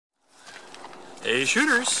Hey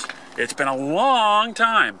shooters, it's been a long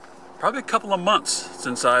time, probably a couple of months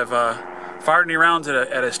since I've fired any rounds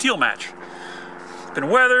at a steel match. It's been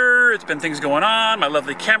weather, it's been things going on, my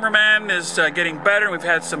lovely cameraman is getting better, and we've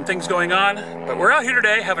had some things going on, but we're out here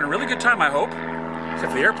today having a really good time, I hope,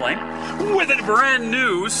 except for the airplane, with a brand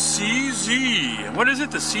new CZ. What is it?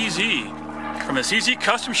 The CZ from the CZ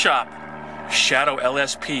Custom Shop, Shadow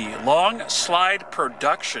LS-P, long slide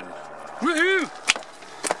production. Woohoo!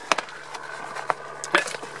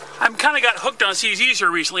 I've kind of got hooked on CZs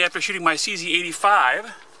here recently after shooting my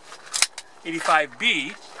CZ75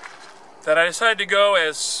 B, that I decided to go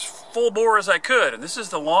as full bore as I could. And this is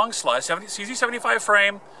the long slide, CZ75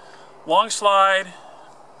 frame, long slide,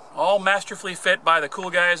 all masterfully fit by the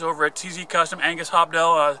cool guys over at CZ Custom, Angus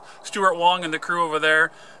Hobdell, Stuart Wong and the crew over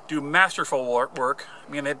there do masterful work.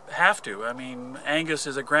 I mean, they have to. I mean, Angus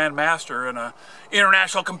is a grand master and an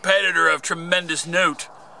international competitor of tremendous note.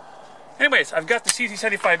 Anyways, I've got the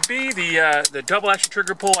CZ75B, the double action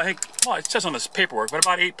trigger pull, I think, well, it says on this paperwork, but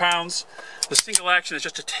about 8 pounds. The single action is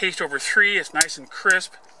just a taste over 3. It's nice and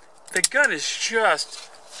crisp. The gun is just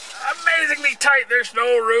amazingly tight. There's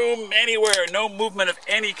no room anywhere, no movement of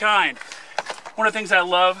any kind. One of the things I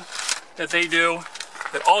love that they do,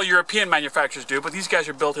 that all European manufacturers do, but these guys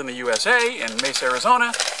are built in the USA, in Mesa,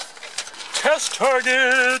 Arizona. Test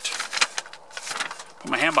target!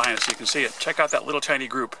 Put my hand behind it so you can see it. Check out that little tiny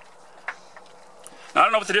group. Now, I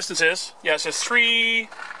don't know what the distance is. Yeah, it says 3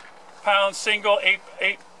 pounds single, 8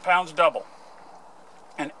 pounds double.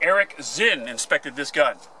 And Eric Zinn inspected this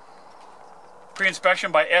gun.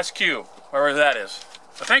 Pre-inspection by SQ, wherever that is.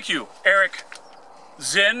 So thank you, Eric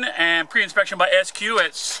Zinn, and pre-inspection by SQ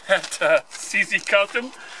at CZ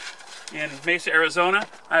Custom in Mesa, Arizona.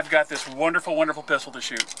 I've got this wonderful, wonderful pistol to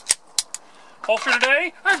shoot. Holster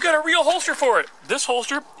today, I've got a real holster for it. This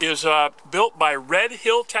holster is built by Red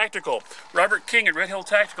Hill Tactical. Robert King at Red Hill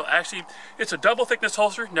Tactical. Actually, it's a double thickness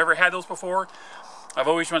holster. Never had those before. I've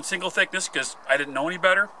always run single thickness because I didn't know any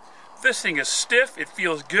better. This thing is stiff. It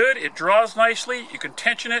feels good. It draws nicely. You can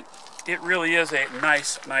tension it. It really is a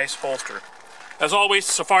nice, nice holster. As always,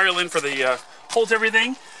 Safari Lin for the holds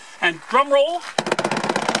everything. And drum roll,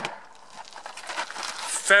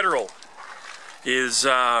 Federal is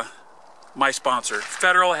my sponsor.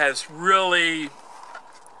 Federal has really,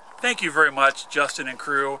 thank you very much, Justin and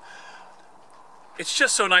crew. It's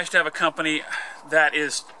just so nice to have a company that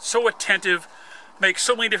is so attentive, makes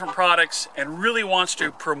so many different products, and really wants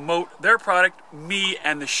to promote their product, me,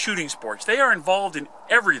 and the shooting sports. They are involved in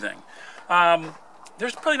everything.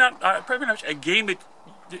 There's probably not a game that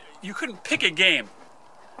you couldn't pick a game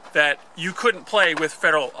that you couldn't play with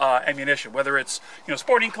Federal ammunition, whether it's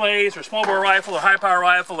sporting clays or small bore rifle or high power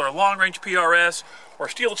rifle or long range PRS or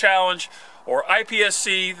Steel Challenge or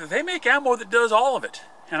IPSC. They make ammo that does all of it.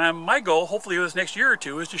 And my goal, hopefully this next year or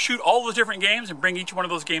two, is to shoot all those different games and bring each one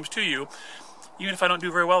of those games to you, even if I don't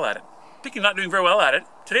do very well at it. Speaking of not doing very well at it,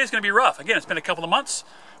 today's going to be rough. Again, it's been a couple of months,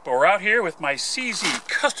 but we're out here with my CZ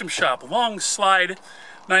Custom Shop long slide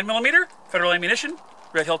 9mm Federal ammunition,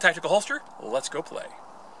 Red Hill Tactical holster. Let's go play.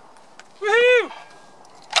 Woohoo!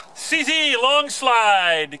 CZ long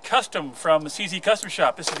slide custom from the CZ Custom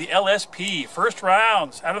Shop. This is the LS-P. First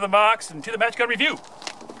rounds out of the box and to the match gun review.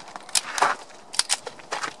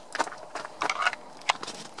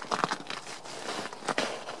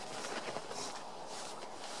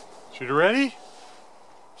 Shooter ready?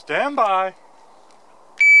 Stand by.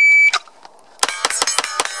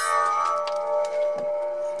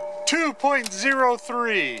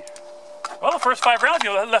 .03. Well, the first 5 rounds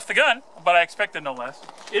you left the gun, but I expected no less.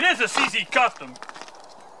 It is a CZ Custom.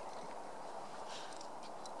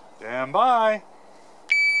 Stand by.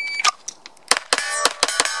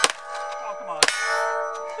 Oh, come on.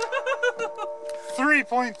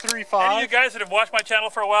 3.35. Any of you guys that have watched my channel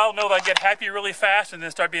for a while know that I get happy really fast and then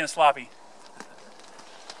start being sloppy.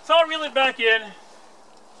 So I'll reel it back in.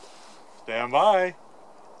 Stand by.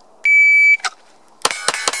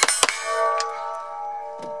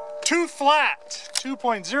 2 flat.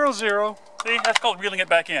 2.00. See, that's called reeling it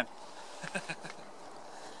back in.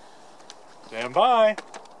 Stand by.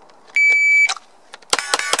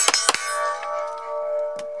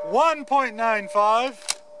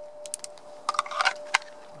 1.95.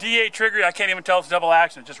 D8 trigger, I can't even tell it's double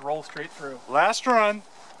action. It just rolls straight through. Last run.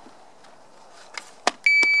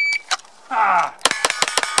 Ah!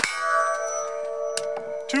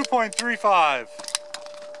 2.35.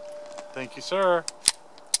 Thank you, sir.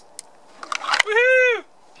 Woohoo!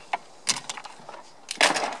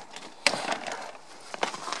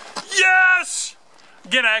 Yes!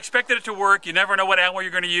 Again, I expected it to work. You never know what ammo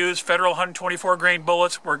you're going to use. Federal 124 grain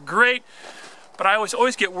bullets were great. But I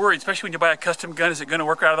always get worried, especially when you buy a custom gun. Is it going to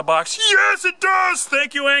work out of the box? Yes, it does!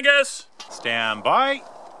 Thank you, Angus! Stand by.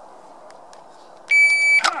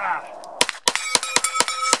 Ah.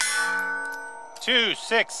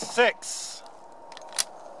 266.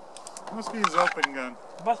 Must be his open gun.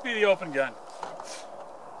 Must be the open gun.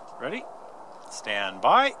 Ready? Stand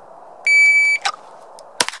by.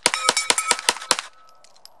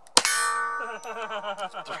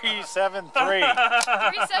 373.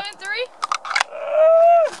 373?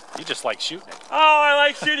 You just like shooting it. Oh, I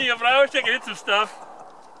like shooting it, but I wish I could hit some stuff.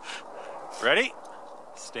 Ready?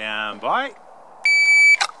 Stand by.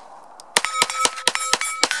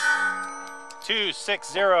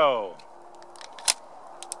 260.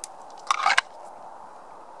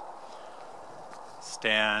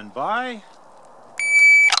 Stand by.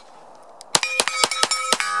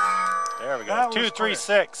 There we go.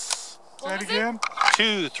 236. Say it again.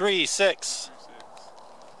 236.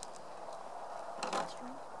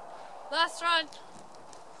 Last run.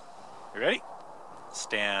 You ready?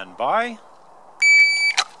 Stand by.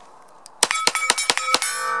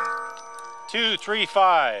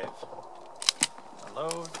 235.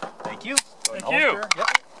 Load. Thank you. Go Thank you. holster. Yep.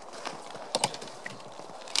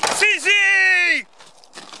 CZ!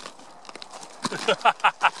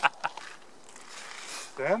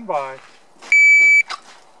 Stand by.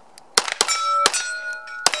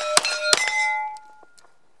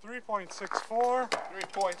 3.64.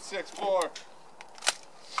 3.64.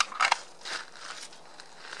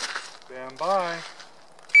 Stand by.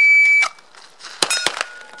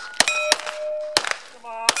 Come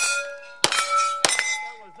on.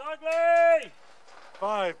 That was ugly!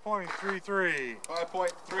 5.33.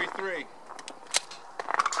 5.33.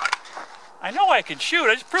 I know I can shoot,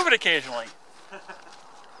 I just prove it occasionally.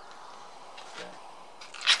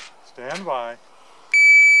 Stand by.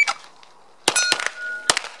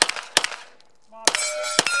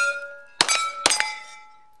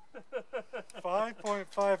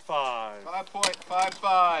 5.55.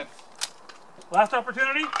 5.55. Last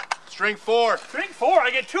opportunity? String 4. String 4,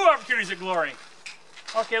 I get 2 opportunities at glory.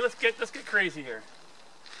 Okay, let's get crazy here.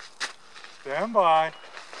 Stand by.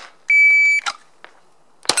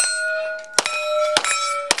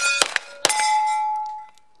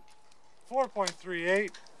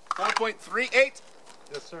 4.38. 4.38.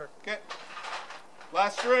 Yes, sir. Okay.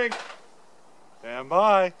 Last string. Stand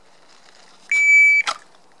by.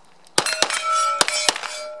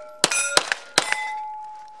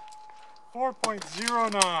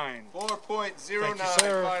 4.09. 4.09. Thank you,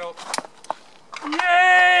 sir. Final.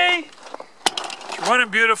 Yay! It's running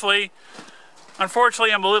beautifully.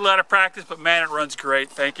 Unfortunately, I'm a little out of practice, but man, it runs great.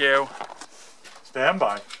 Thank you. Stand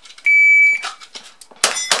by.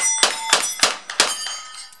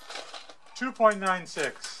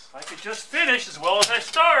 2.96. I could just finish as well as I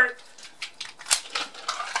start.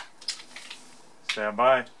 Stand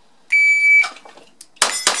by.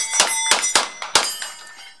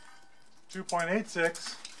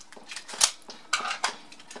 2.86.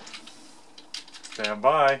 Stand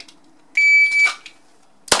by.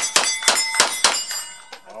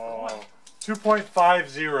 Oh,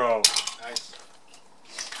 2.50. Nice.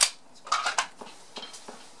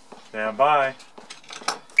 Stand by.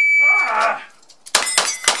 Ah!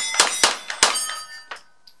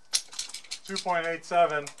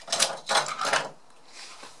 2.87.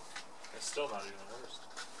 It's still not even worse.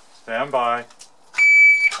 Stand by.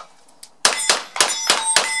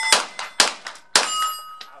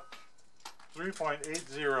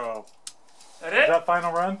 3.80. That Is it? that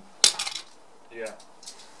final run? Yeah.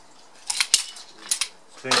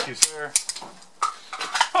 Thank you, sir.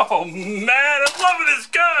 Oh man, I'm loving this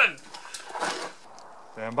gun!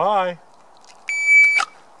 Stand by.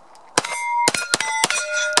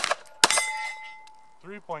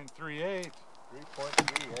 3.38.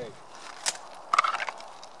 3.38.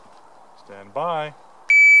 Stand by.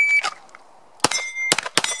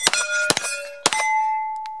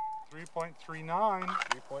 3.39.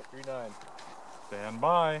 3.39. Stand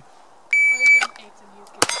by.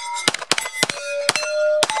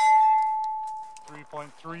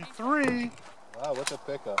 3.33. Wow, what's a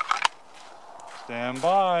pickup? Stand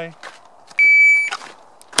by.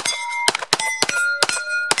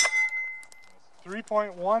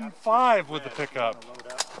 3.15 with the pickup.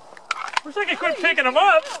 For a second, quit picking them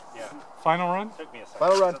up. Yeah. Final run. Took me a second.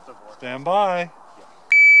 Final run. Stand by.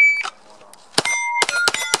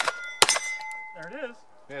 There it is.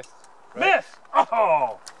 Yes. Miss!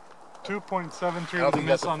 Oh! 2.73 don't with a think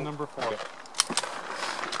miss that's a on full- number 4. okay.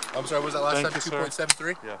 I'm sorry, what was that last Thank time? you, sir.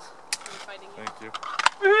 2.73? Thank you.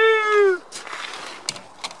 Woo!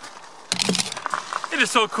 It is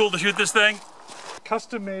so cool to shoot this thing.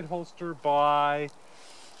 custom made holster by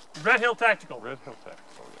Red Hill Tactical. Red Hill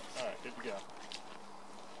Tactical. Yes. All right, good to go. Of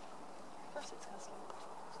course it's custom.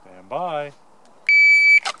 Stand by.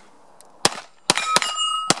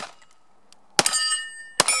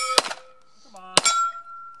 Come on.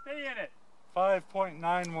 Stay in it.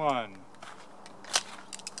 5.91.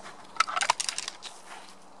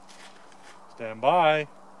 Stand by.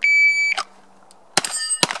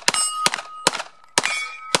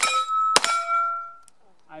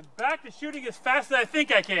 I'm back to shooting as fast as I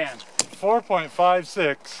think I can.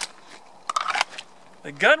 4.56.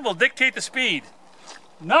 The gun will dictate the speed,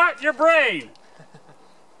 not your brain.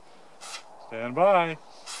 Stand by.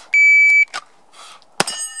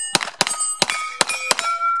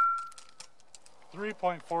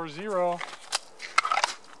 3.40.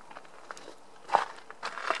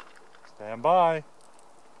 Stand by.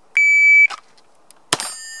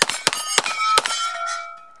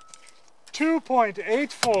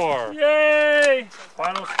 2.84. Yay!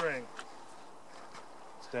 Final string.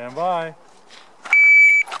 Stand by.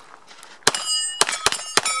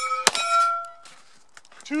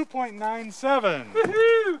 2.97.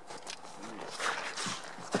 Woohoo!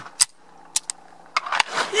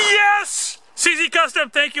 Yes! CZ Custom,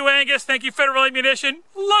 thank you Angus, thank you Federal Ammunition,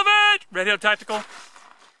 love it! Red Hill Tactical.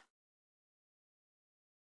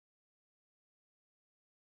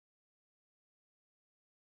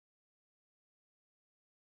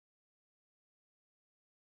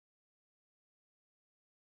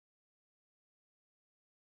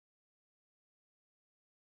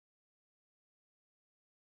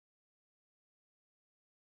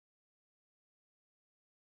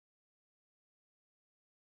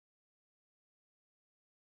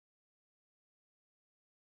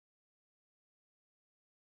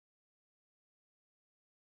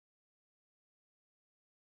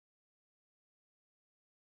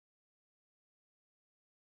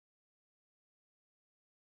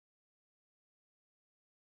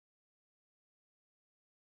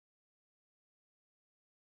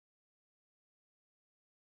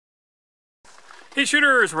 Hey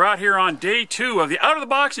shooters, we're out here on day 2 of the Out of the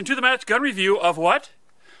Box Into the Match gun review of what?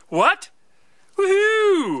 What?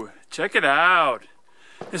 Woohoo! Check it out.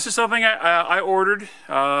 This is something I ordered.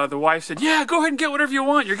 The wife said, yeah, go ahead and get whatever you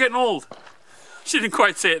want. You're getting old. She didn't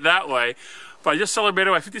quite say it that way, but I just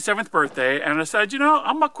celebrated my 57th birthday, and I said, you know,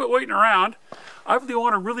 I'm not quit waiting around. I really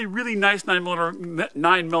want a really, really nice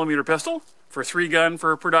 9mm pistol for 3-gun,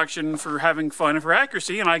 for production, for having fun, and for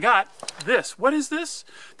accuracy, and I got this. What is this?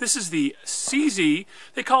 This is the CZ,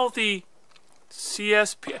 they call it the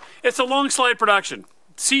CSP, it's a long slide production.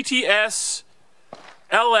 CTS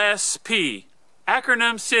LS-P I,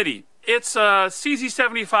 acronym city. It's a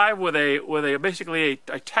CZ75 with a basically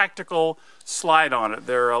a tactical slide on it.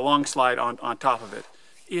 They're a long slide on top of it.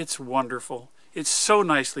 It's wonderful. It's so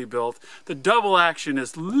nicely built. The double action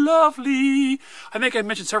is lovely. I think I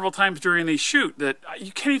mentioned several times during the shoot that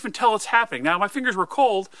you can't even tell what's happening. Now, my fingers were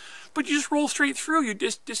cold, but you just roll straight through. You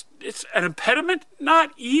just it's an impediment?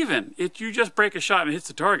 Not even. You just break a shot and it hits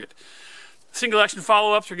the target. Single action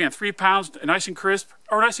follow-ups are, again, 3 pounds, nice and crisp,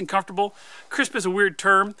 or nice and comfortable. Crisp is a weird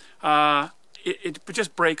term. It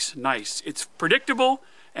just breaks nice. It's predictable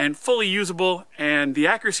and fully usable, and the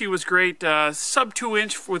accuracy was great. Sub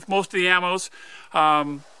 2-inch with most of the ammos.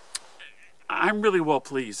 I'm really well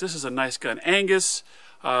pleased. This is a nice gun. Angus,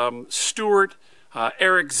 Stuart,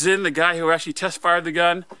 Eric Zinn, the guy who actually test fired the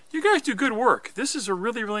gun. You guys do good work. This is a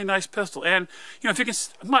really, really nice pistol. And you know, if you can,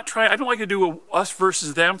 I don't like to do a us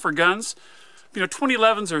versus them for guns. You know,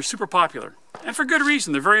 2011s are super popular, and for good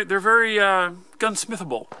reason. They're very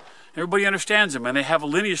gunsmithable. Everybody understands them, and they have a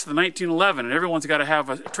lineage to the 1911, and everyone's got to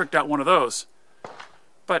have tricked out one of those.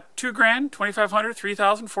 But $2 grand, $2,500,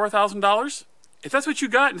 $3,000, $4,000. If that's what you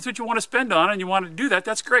got and it's what you want to spend on, and you want to do that,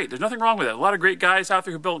 that's great. There's nothing wrong with it. A lot of great guys out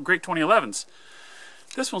there who built great 2011s.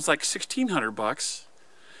 This one's like $1,600.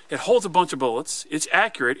 It holds a bunch of bullets. It's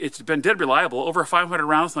accurate. It's been dead reliable. Over 500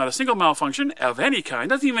 rounds, not a single malfunction of any kind.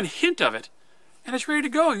 Doesn't even hint of it. And it's ready to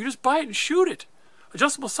go. You just buy it and shoot it.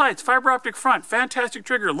 Adjustable sights, fiber optic front, fantastic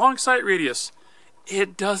trigger, long sight radius.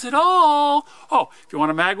 It does it all. Oh, if you want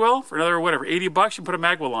a magwell for another, whatever, 80 bucks, you put a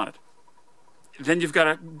magwell on it. Then you've got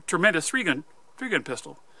a tremendous three-gun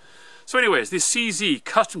pistol. So anyways, this CZ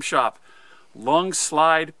Custom Shop long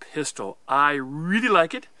slide pistol. I really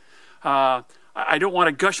like it. I don't want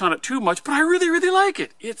to gush on it too much, but I really, really like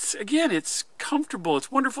it. It's comfortable. It's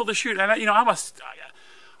wonderful to shoot. And you know,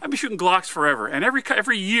 I've been shooting Glocks forever, and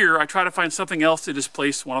every year I try to find something else to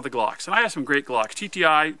displace one of the Glocks. And I have some great Glocks.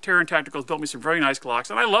 TTI, Terran Tacticals built me some very nice Glocks,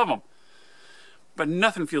 and I love them. But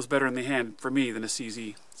nothing feels better in the hand for me than a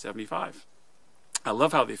CZ75. I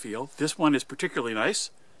love how they feel. This one is particularly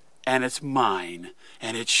nice, and it's mine,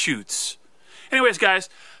 and it shoots. Anyways, guys,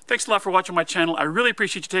 thanks a lot for watching my channel. I really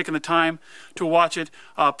appreciate you taking the time to watch it.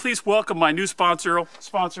 Please welcome my new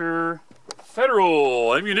sponsor,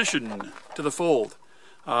 Federal Ammunition, to the fold.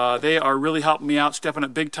 They are really helping me out, stepping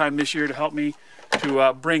up big time this year to help me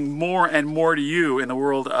to bring more and more to you in the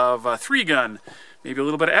world of 3-gun. Maybe a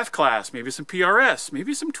little bit of F-class, maybe some PRS,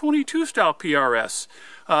 maybe some 22 style PRS,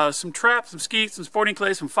 some trap, some skeet, some sporting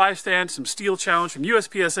clay, some 5-stand, some steel challenge from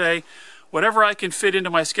USPSA. Whatever I can fit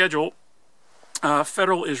into my schedule,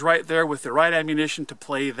 Federal is right there with the right ammunition to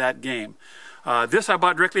play that game. This I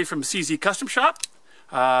bought directly from CZ Custom Shop.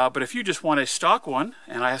 But if you just want a stock one,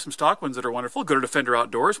 and I have some stock ones that are wonderful, go to Defender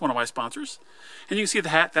Outdoors, one of my sponsors. And you can see the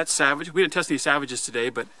hat, that's Savage. We didn't test any Savages today,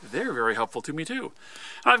 but they're very helpful to me too.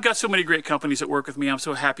 I've got so many great companies that work with me I'm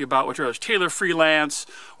so happy about, which are Taylor Freelance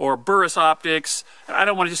or Burris Optics. I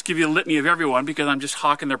don't want to just give you a litany of everyone because I'm just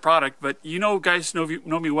hawking their product, but you know, guys know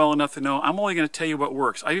me well enough to know I'm only going to tell you what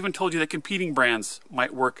works. I've even told you that competing brands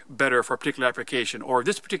might work better for a particular application, or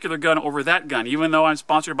this particular gun over that gun, even though I'm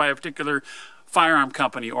sponsored by a particular firearm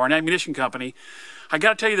company or an ammunition company. I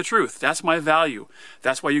got to tell you the truth. That's my value.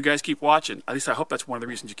 That's why you guys keep watching. At least I hope that's one of the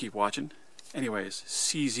reasons you keep watching. Anyways,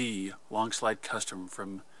 CZ Long Slide Custom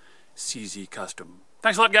from CZ Custom.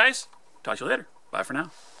 Thanks a lot, guys. Talk to you later. Bye for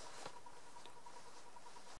now.